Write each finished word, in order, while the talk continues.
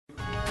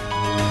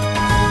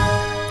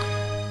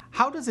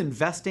does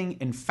investing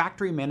in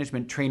factory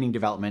management training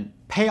development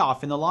pay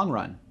off in the long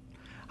run?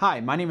 Hi,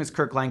 my name is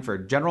Kirk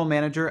Langford, General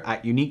Manager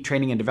at Unique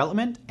Training and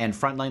Development and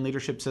Frontline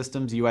Leadership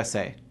Systems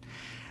USA.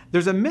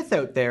 There's a myth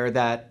out there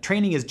that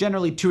training is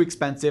generally too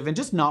expensive and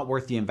just not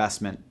worth the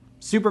investment.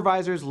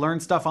 Supervisors learn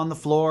stuff on the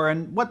floor,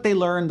 and what they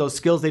learn, those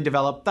skills they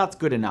develop, that's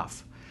good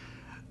enough.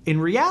 In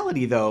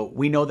reality, though,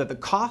 we know that the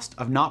cost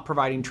of not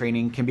providing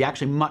training can be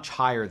actually much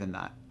higher than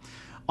that.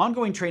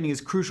 Ongoing training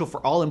is crucial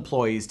for all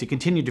employees to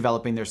continue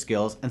developing their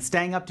skills and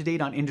staying up to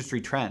date on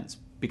industry trends,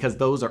 because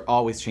those are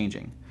always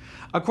changing.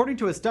 According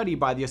to a study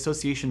by the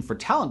Association for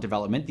Talent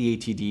Development, the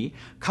ATD,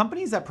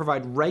 companies that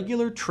provide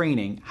regular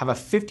training have a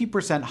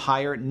 50%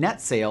 higher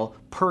net sale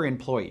per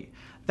employee.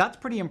 That's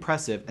pretty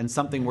impressive and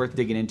something worth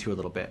digging into a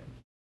little bit.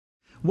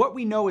 What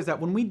we know is that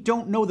when we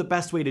don't know the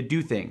best way to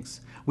do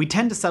things, we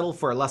tend to settle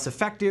for a less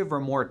effective or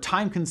more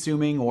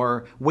time-consuming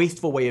or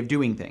wasteful way of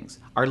doing things.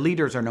 Our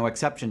leaders are no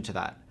exception to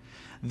that.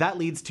 That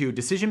leads to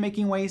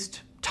decision-making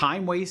waste,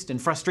 time waste,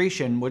 and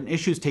frustration when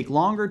issues take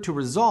longer to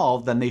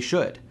resolve than they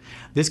should.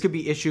 This could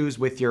be issues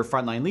with your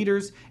frontline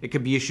leaders, it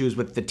could be issues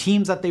with the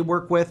teams that they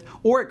work with,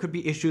 or it could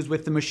be issues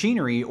with the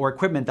machinery or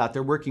equipment that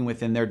they're working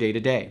with in their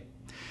day-to-day.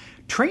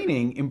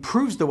 Training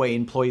improves the way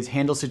employees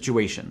handle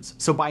situations.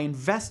 So by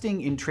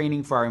investing in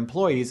training for our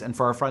employees and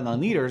for our frontline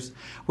leaders,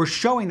 we're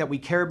showing that we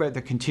care about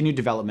their continued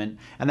development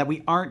and that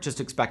we aren't just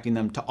expecting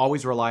them to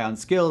always rely on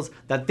skills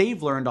that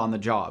they've learned on the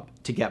job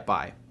to get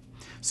by.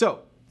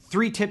 So,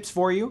 3 tips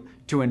for you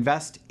to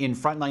invest in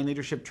frontline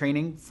leadership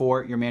training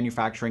for your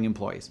manufacturing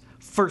employees.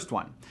 First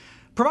one,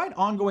 provide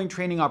ongoing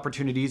training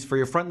opportunities for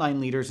your frontline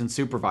leaders and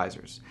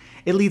supervisors.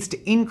 It leads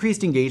to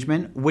increased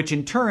engagement, which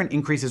in turn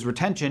increases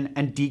retention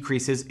and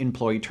decreases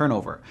employee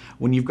turnover.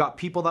 When you've got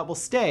people that will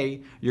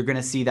stay, you're going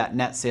to see that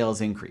net sales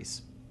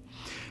increase.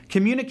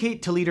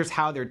 Communicate to leaders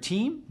how their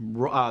team,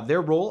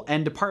 their role,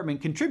 and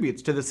department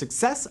contributes to the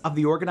success of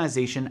the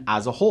organization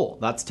as a whole.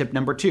 That's tip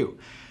number 2.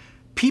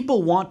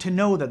 People want to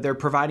know that they're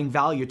providing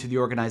value to the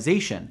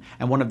organization,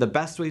 and one of the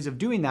best ways of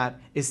doing that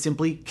is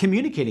simply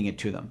communicating it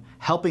to them,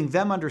 helping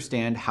them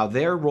understand how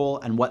their role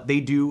and what they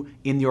do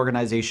in the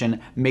organization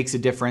makes a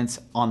difference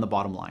on the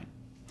bottom line.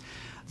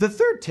 The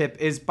third tip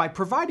is by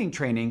providing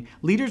training,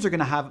 leaders are going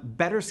to have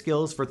better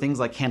skills for things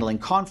like handling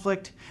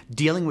conflict,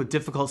 dealing with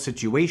difficult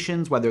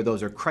situations, whether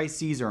those are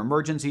crises or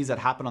emergencies that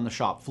happen on the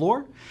shop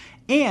floor,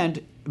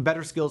 and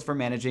better skills for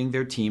managing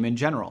their team in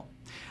general.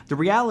 The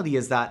reality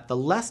is that the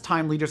less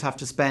time leaders have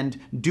to spend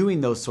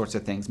doing those sorts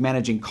of things,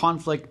 managing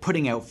conflict,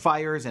 putting out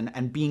fires,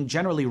 and being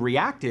generally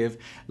reactive,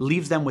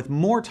 leaves them with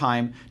more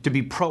time to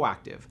be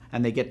proactive,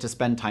 and they get to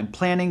spend time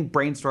planning,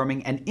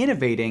 brainstorming, and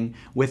innovating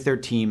with their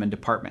team and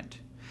department.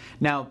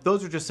 Now,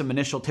 those are just some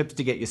initial tips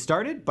to get you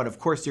started, but of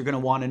course you're going to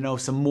want to know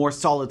some more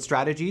solid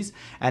strategies,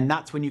 and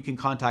that's when you can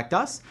contact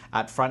us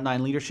at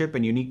Frontline Leadership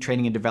and Unique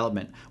Training and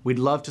Development. We'd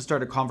love to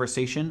start a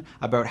conversation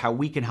about how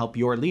we can help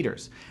your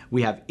leaders.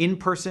 We have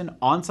in-person,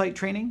 on-site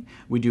training,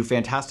 we do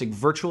fantastic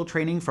virtual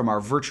training from our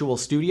virtual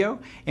studio,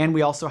 and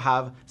we also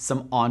have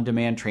some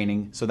on-demand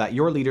training so that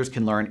your leaders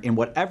can learn in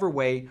whatever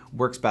way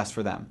works best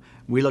for them.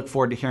 We look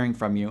forward to hearing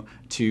from you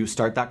to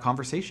start that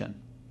conversation.